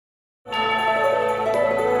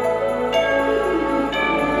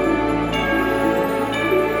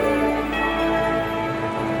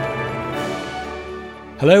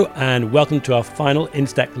Hello and welcome to our final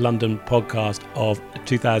InsTech London podcast of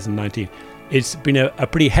 2019. It's been a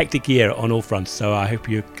pretty hectic year on all fronts, so I hope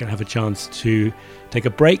you can have a chance to take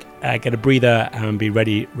a break, get a breather and be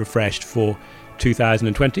ready, refreshed for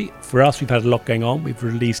 2020. For us, we've had a lot going on. We've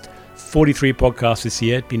released 43 podcasts this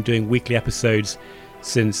year, been doing weekly episodes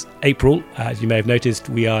since April. As you may have noticed,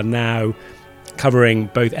 we are now covering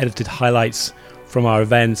both edited highlights from our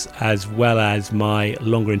events as well as my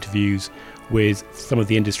longer interviews with some of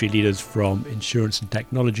the industry leaders from insurance and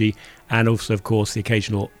technology, and also, of course, the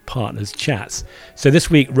occasional partners chats. So this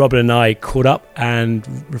week, Robin and I caught up and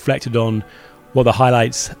reflected on what the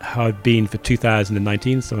highlights have been for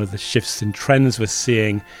 2019, some of the shifts in trends we're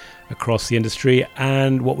seeing across the industry,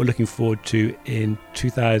 and what we're looking forward to in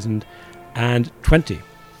 2020.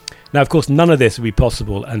 Now, of course, none of this would be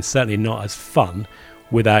possible, and certainly not as fun,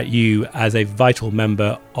 without you as a vital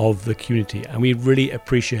member of the community. And we really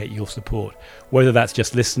appreciate your support, whether that's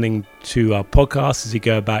just listening to our podcast as you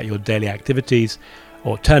go about your daily activities,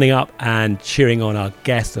 or turning up and cheering on our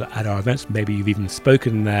guests at our events. Maybe you've even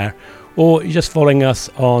spoken there, or you're just following us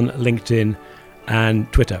on LinkedIn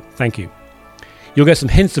and Twitter. Thank you. You'll get some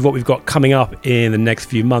hints of what we've got coming up in the next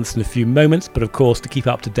few months in a few moments, but of course, to keep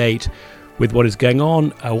up to date with what is going on,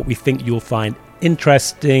 what we think you'll find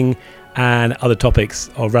interesting, and other topics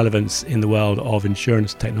of relevance in the world of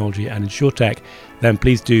insurance, technology and insurtech, then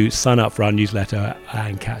please do sign up for our newsletter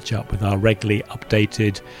and catch up with our regularly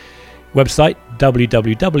updated website,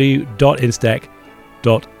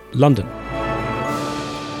 www.instech.london.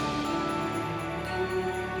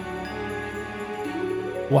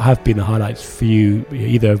 What have been the highlights for you,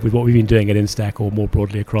 either with what we've been doing at InsTech or more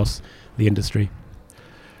broadly across the industry?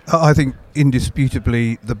 I think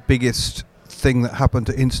indisputably the biggest thing that happened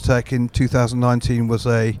to InsTech in 2019 was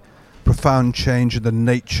a profound change in the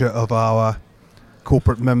nature of our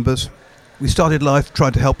corporate members. We started life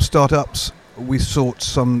trying to help startups. We sought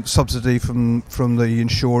some subsidy from the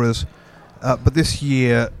insurers, but this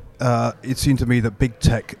year it seemed to me that big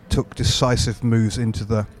tech took decisive moves into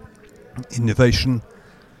the innovation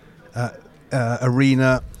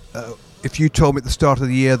arena. If you told me at the start of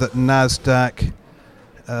the year that NASDAQ,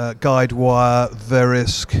 Guidewire,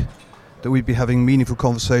 Verisk, that we'd be having meaningful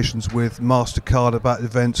conversations with MasterCard about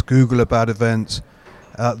events, Google about events.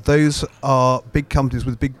 Those are big companies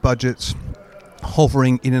with big budgets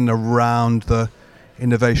hovering in and around the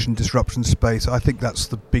innovation disruption space. I think that's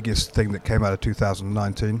the biggest thing that came out of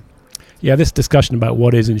 2019. Yeah, this discussion about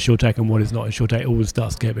what is insurtech and what is not insurtech always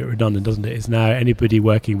starts to get a bit redundant, doesn't it? It's now anybody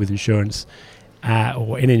working with insurance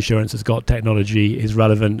or in insurance has got technology is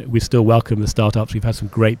relevant. We still welcome the startups. We've had some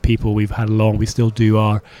great people we've had along. We still do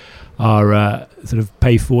our sort of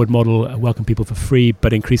pay forward model, welcome people for free,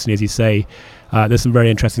 but increasingly, as you say, there's some very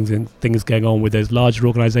interesting things going on with those larger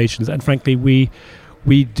organizations, and frankly we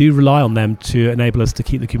do rely on them to enable us to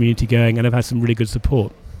keep the community going, and have had some really good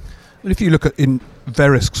support. Well, if you look at in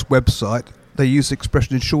Verisk's website, they use the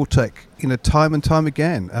expression insurtech time and time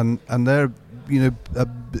again, and they're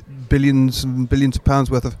billions and billions of pounds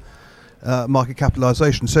worth of market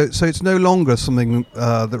capitalization, so it's no longer something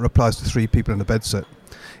that applies to three people in a bedsit.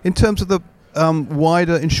 In terms of the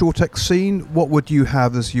wider insurtech scene, what would you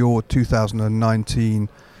have as your 2019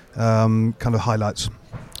 kind of highlights?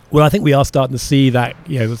 Well, I think we are starting to see that,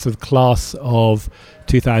 the sort of class of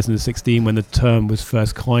 2016, when the term was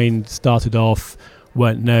first coined, started off,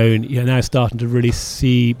 weren't known, now starting to really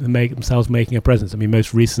see themselves making a presence. I mean,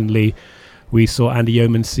 most recently, we saw Andy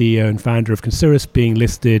Yeoman, CEO and founder of Consiris, being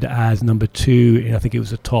listed as number 2 in, I think it was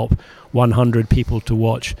the top 100 people to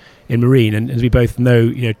watch in marine. And as we both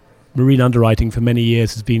know, marine underwriting for many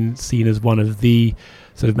years has been seen as one of the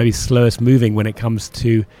sort of maybe slowest moving when it comes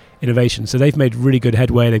to innovation. So they've made really good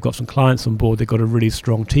headway. They've got some clients on board. They've got a really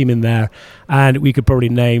strong team in there. And we could probably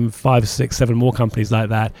name 5, 6, 7 more companies like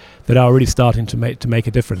that are really starting to make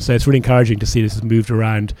a difference. So it's really encouraging to see this has moved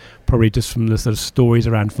around, probably just from the sort of stories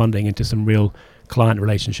around funding into some real client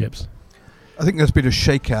relationships. I think there's been a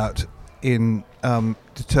shakeout in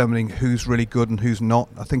determining who's really good and who's not.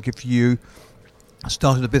 I think if you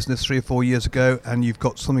started a business 3 or 4 years ago and you've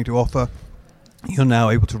got something to offer, you're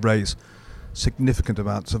now able to raise significant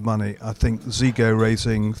amounts of money. I think Zego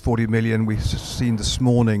raising 40 million. We've seen this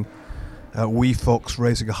morning WeFox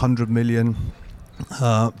raising 100 million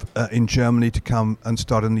in Germany to come and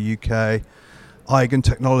start in the UK. Eigen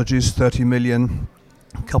Technologies 30 million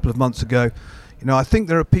a couple of months ago. I think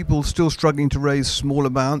there are people still struggling to raise small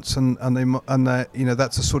amounts, and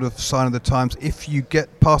that's a sort of sign of the times. If you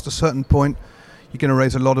get past a certain point, you're going to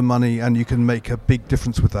raise a lot of money, and you can make a big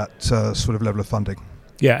difference with that sort of level of funding.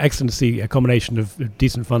 Yeah, excellent to see a combination of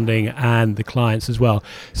decent funding and the clients as well.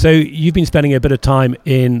 So you've been spending a bit of time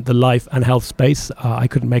in the life and health space. I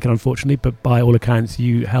couldn't make it, unfortunately, but by all accounts,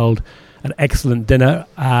 you held an excellent dinner.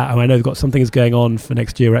 And I know you've got some things going on for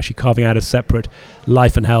next year. We're actually carving out a separate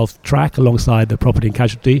life and health track alongside the property and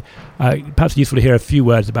casualty. Perhaps useful to hear a few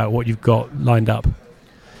words about what you've got lined up.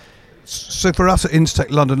 So for us at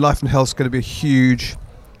InsTech London, life and health is going to be a huge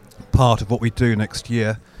part of what we do next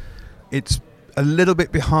year. It's a little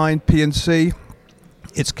bit behind P&C.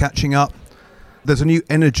 It's catching up. There's a new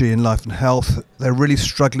energy in life and health. They're really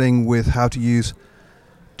struggling with how to use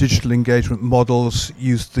digital engagement models,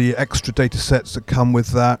 use the extra data sets that come with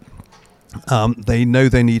that. They know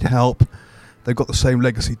they need help. They've got the same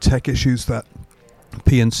legacy tech issues that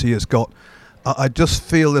P&C has got. I just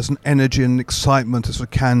feel there's an energy and excitement as a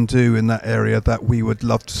can-do in that area that we would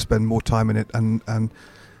love to spend more time in it and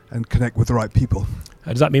connect with the right people.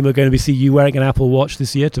 Does that mean we're going to see you wearing an Apple Watch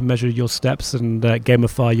this year to measure your steps and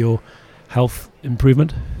gamify your health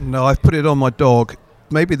improvement? No, I've put it on my dog.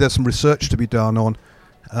 Maybe there's some research to be done on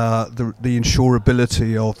the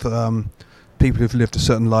insurability of people who've lived a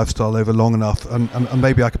certain lifestyle over long enough, and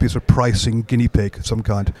maybe I could be sort of pricing guinea pig of some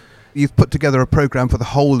kind. You've put together a program for the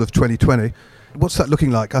whole of 2020. What's that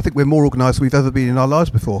looking like? I think we're more organised than we've ever been in our lives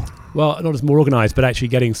before. Well, not as more organised, but actually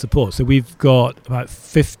getting support. So we've got about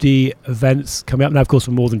 50 events coming up. Now, of course,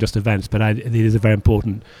 we're more than just events, but it is a very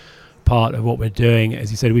important part of what we're doing.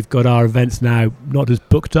 As you said, we've got our events now not just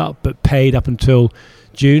booked up, but paid up until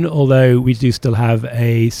June, although we do still have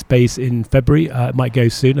a space in February. It might go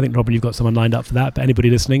soon. I think, Robin, you've got someone lined up for that. But anybody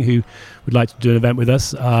listening who would like to do an event with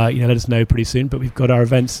us, let us know pretty soon. But we've got our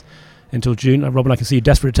events until June. Robin, I can see you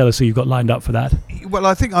desperate to tell us who you've got lined up for that. Well,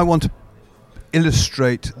 I think I want to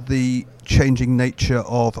illustrate the changing nature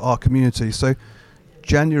of our community. So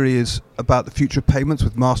January is about the future of payments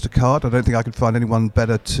with MasterCard. I don't think I could find anyone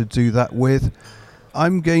better to do that with.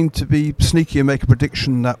 I'm going to be sneaky and make a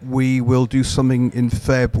prediction that we will do something in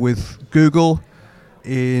Feb with Google.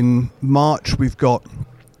 In March, we've got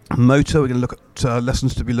motor. We're going to look at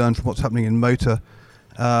lessons to be learned from what's happening in motor.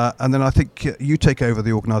 And then I think you take over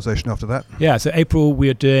the organisation after that. Yeah, so April we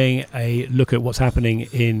are doing a look at what's happening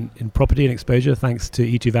in property and exposure, thanks to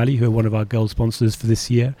E2 Value, who are one of our gold sponsors for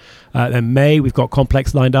this year. Then May, we've got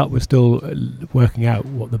Complex lined up. We're still working out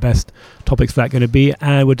what the best topics for that are going to be.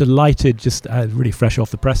 And we're delighted, just really fresh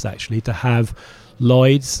off the press actually, to have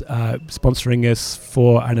Lloyd's sponsoring us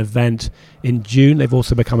for an event in June. They've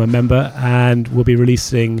also become a member, and we'll be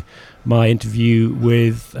releasing my interview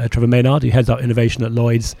with Trevor Maynard, who heads up innovation at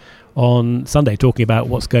Lloyd's, on Sunday, talking about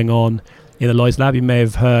what's going on in the Lloyd's lab. You may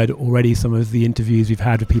have heard already some of the interviews we've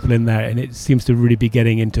had with people in there, and it seems to really be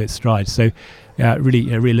getting into its stride. So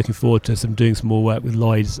really looking forward to doing some more work with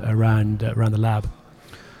Lloyd's around the lab.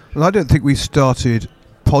 Well, I don't think we started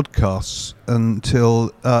podcasts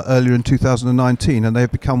until earlier in 2019, and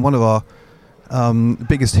they've become one of our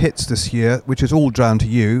biggest hits this year, which is all down to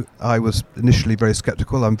you. I was initially very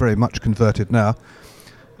sceptical. I'm very much converted now.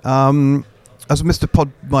 As a Mr.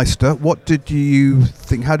 Podmeister, what did you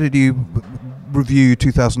think? How did you review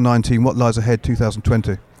 2019? What lies ahead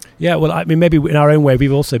 2020? Yeah, well, I mean, maybe in our own way,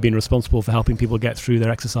 we've also been responsible for helping people get through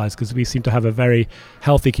their exercise, because we seem to have a very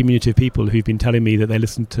healthy community of people who've been telling me that they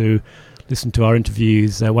listen to our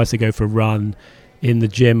interviews once they go for a run, in the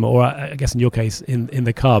gym, or I guess in your case in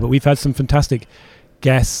the car. But we've had some fantastic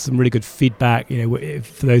guests, some really good feedback.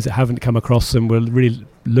 For those that haven't come across them, we're really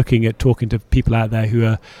looking at talking to people out there who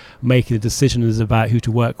are making the decisions about who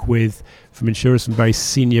to work with from insurers, some very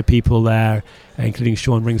senior people there, including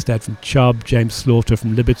Sean Ringstead from Chubb, James Slaughter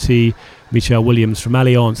from Liberty, Michelle Williams from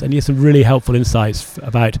Allianz, and some really helpful insights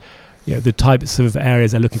about the types of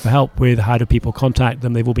areas they're looking for help with. How do people contact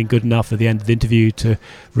them? They've all been good enough at the end of the interview to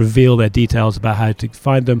reveal their details about how to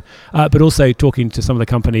find them, but also talking to some of the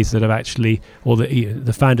companies that have actually, or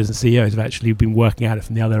the founders and CEOs have actually been working at it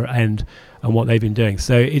from the other end and what they've been doing.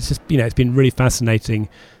 So it's just, it's been really fascinating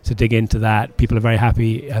to dig into that. People are very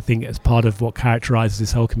happy, I think, as part of what characterises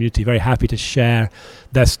this whole community, very happy to share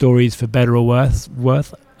their stories for better or worse,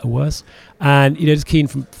 and just keen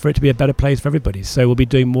for it to be a better place for everybody. So we'll be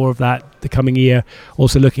doing more of that the coming year,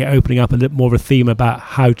 also looking at opening up a little more of a theme about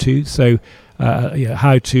how to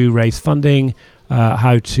raise funding,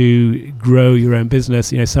 how to grow your own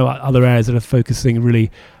business, so other areas that are focusing really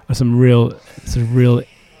are some real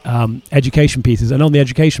education pieces. And on the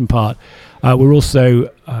education part, we're also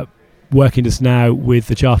working just now with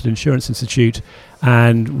the Chartered Insurance Institute,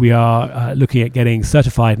 and we are looking at getting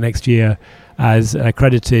certified next year as an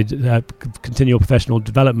accredited continual professional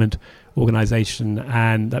development organisation,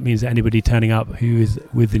 and that means that anybody turning up who is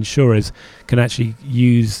with insurers can actually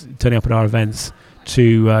use turning up at our events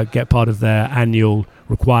to get part of their annual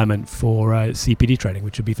requirement for CPD training,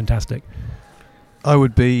 which would be fantastic. I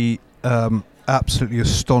would be absolutely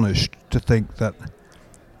astonished to think that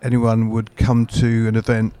anyone would come to an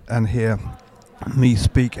event and hear me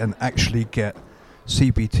speak and actually get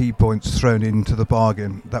CPT points thrown into the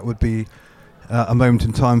bargain. That would be a moment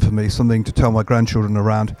in time for me, something to tell my grandchildren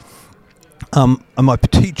around. And my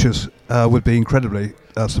teachers would be incredibly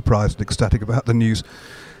surprised and ecstatic about the news.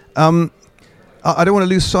 I don't want to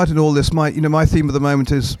lose sight in all this. My theme at the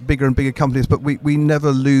moment is bigger and bigger companies, but we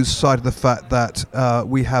never lose sight of the fact that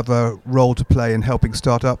we have a role to play in helping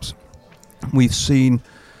startups. We've seen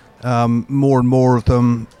more and more of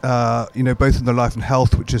them, both in the life and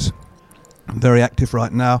health, which is very active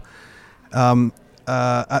right now,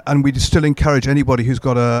 and we still encourage anybody who's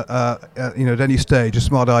got at any stage a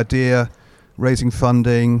smart idea, raising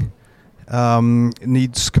funding,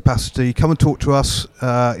 needs capacity, come and talk to us.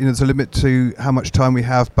 There's a limit to how much time we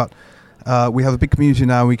have, but we have a big community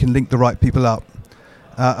now and we can link the right people up.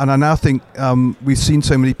 And I now think we've seen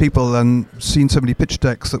so many people and seen so many pitch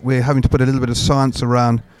decks that we're having to put a little bit of science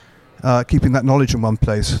around keeping that knowledge in one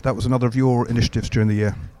place. That was another of your initiatives during the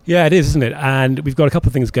year. Yeah, it is, isn't it? And we've got a couple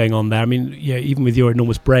of things going on there. I mean, even with your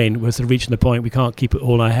enormous brain, we're sort of reaching the point we can't keep it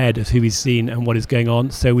all in our head as who we've seen and what is going on.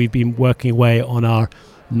 So we've been working away on our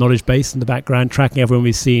knowledge base in the background, tracking everyone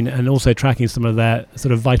we've seen, and also tracking some of their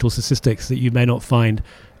sort of vital statistics that you may not find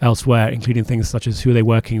elsewhere, including things such as who are they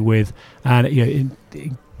working with, and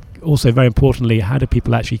also very importantly, how do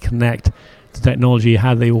people actually connect to technology,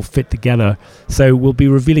 how they all fit together. So we'll be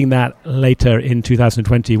revealing that later in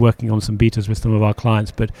 2020, working on some betas with some of our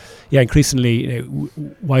clients. But increasingly,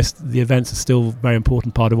 whilst the events are still a very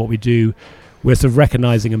important part of what we do, we're sort of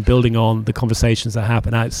recognizing and building on the conversations that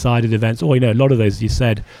happen outside of events. Or, a lot of those, as you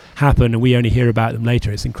said, happen and we only hear about them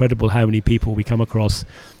later. It's incredible how many people we come across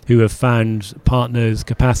who have found partners,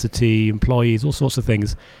 capacity, employees, all sorts of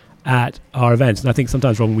things at our events. And I think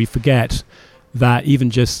sometimes, Robin, we forget that even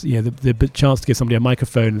just the chance to give somebody a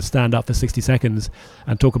microphone and stand up for 60 seconds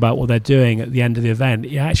and talk about what they're doing at the end of the event,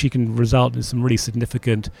 it actually can result in some really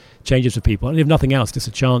significant changes for people. And if nothing else, just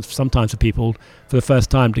a chance sometimes for people for the first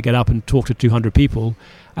time to get up and talk to 200 people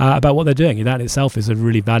about what they're doing. And that in itself is a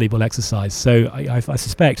really valuable exercise. So I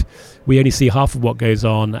suspect we only see half of what goes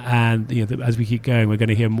on, and as we keep going, we're going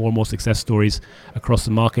to hear more and more success stories across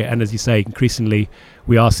the market. And as you say, increasingly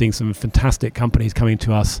we are seeing some fantastic companies coming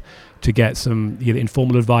to us to get some either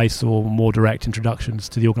informal advice or more direct introductions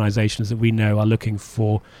to the organizations that we know are looking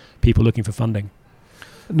for people looking for funding.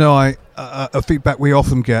 No, a feedback we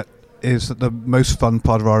often get is that the most fun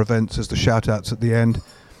part of our events is the shout-outs at the end.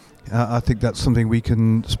 I think that's something we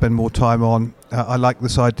can spend more time on. I like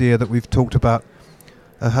this idea that we've talked about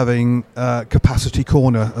having capacity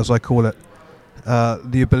corner, as I call it,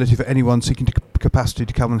 the ability for anyone seeking capacity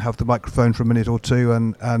to come and have the microphone for a minute or two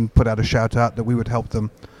and put out a shout-out that we would help them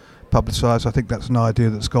publicise. I think that's an idea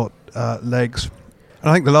that's got legs. And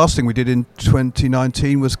I think the last thing we did in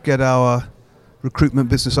 2019 was get our recruitment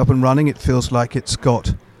business up and running. It feels like it's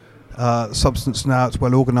got substance now. It's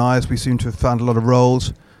well organised. We seem to have found a lot of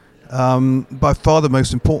roles. By far the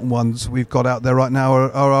most important ones we've got out there right now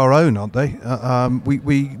are our own, aren't they?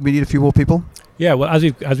 We need a few more people. Yeah, well, as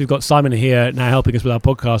we've got Simon here now helping us with our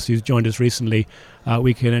podcast, who's joined us recently,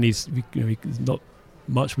 we can only not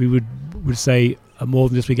much. We would say more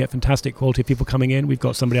than just we get fantastic quality of people coming in. We've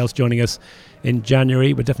got somebody else joining us in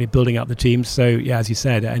January. We're definitely building up the team. So yeah, as you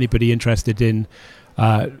said, anybody interested in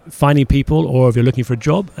finding people, or if you're looking for a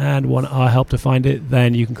job and want our help to find it,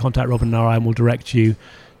 then you can contact Robin and I, and we'll direct you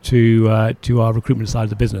to our recruitment side of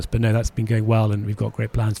the business. But no, that's been going well, and we've got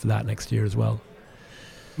great plans for that next year as well.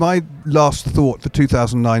 My last thought for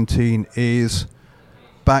 2019 is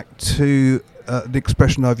back to the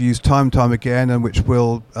expression I've used time and time again, and which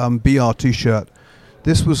will be our T-shirt.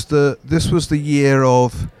 This was the year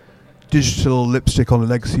of digital lipstick on a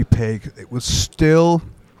legacy pig. It was still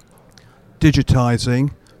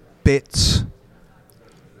digitizing bits,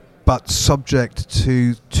 but subject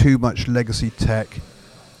to too much legacy tech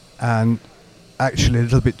and actually a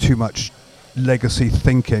little bit too much legacy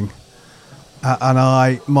thinking.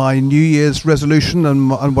 My New Year's resolution and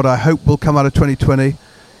what I hope will come out of 2020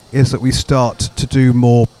 is that we start to do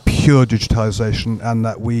more pure digitization, and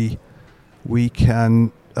that we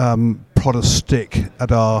can prod a stick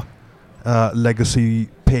at our legacy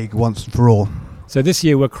pig once and for all. So this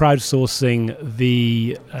year we're crowdsourcing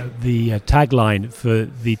the tagline for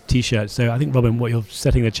the T-shirt. So I think, Robin, what you're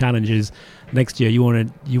setting the challenge is next year you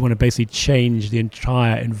want to basically change the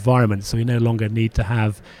entire environment. So you no longer need to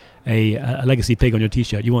have a legacy pig on your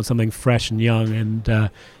T-shirt. You want something fresh and young and going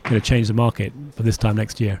to change the market for this time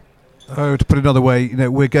next year. To put it another way,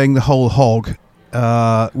 we're going the whole hog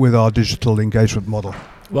with our digital engagement model.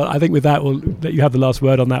 Well, I think with that, we'll let you have the last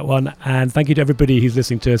word on that one. And thank you to everybody who's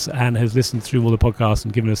listening to us and has listened through all the podcasts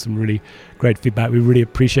and given us some really great feedback. We really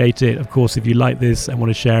appreciate it. Of course, if you like this and want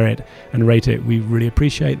to share it and rate it, we really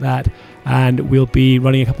appreciate that. And we'll be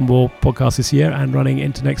running a couple more podcasts this year and running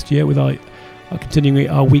into next year with our continuing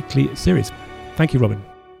our weekly series. Thank you, Robin.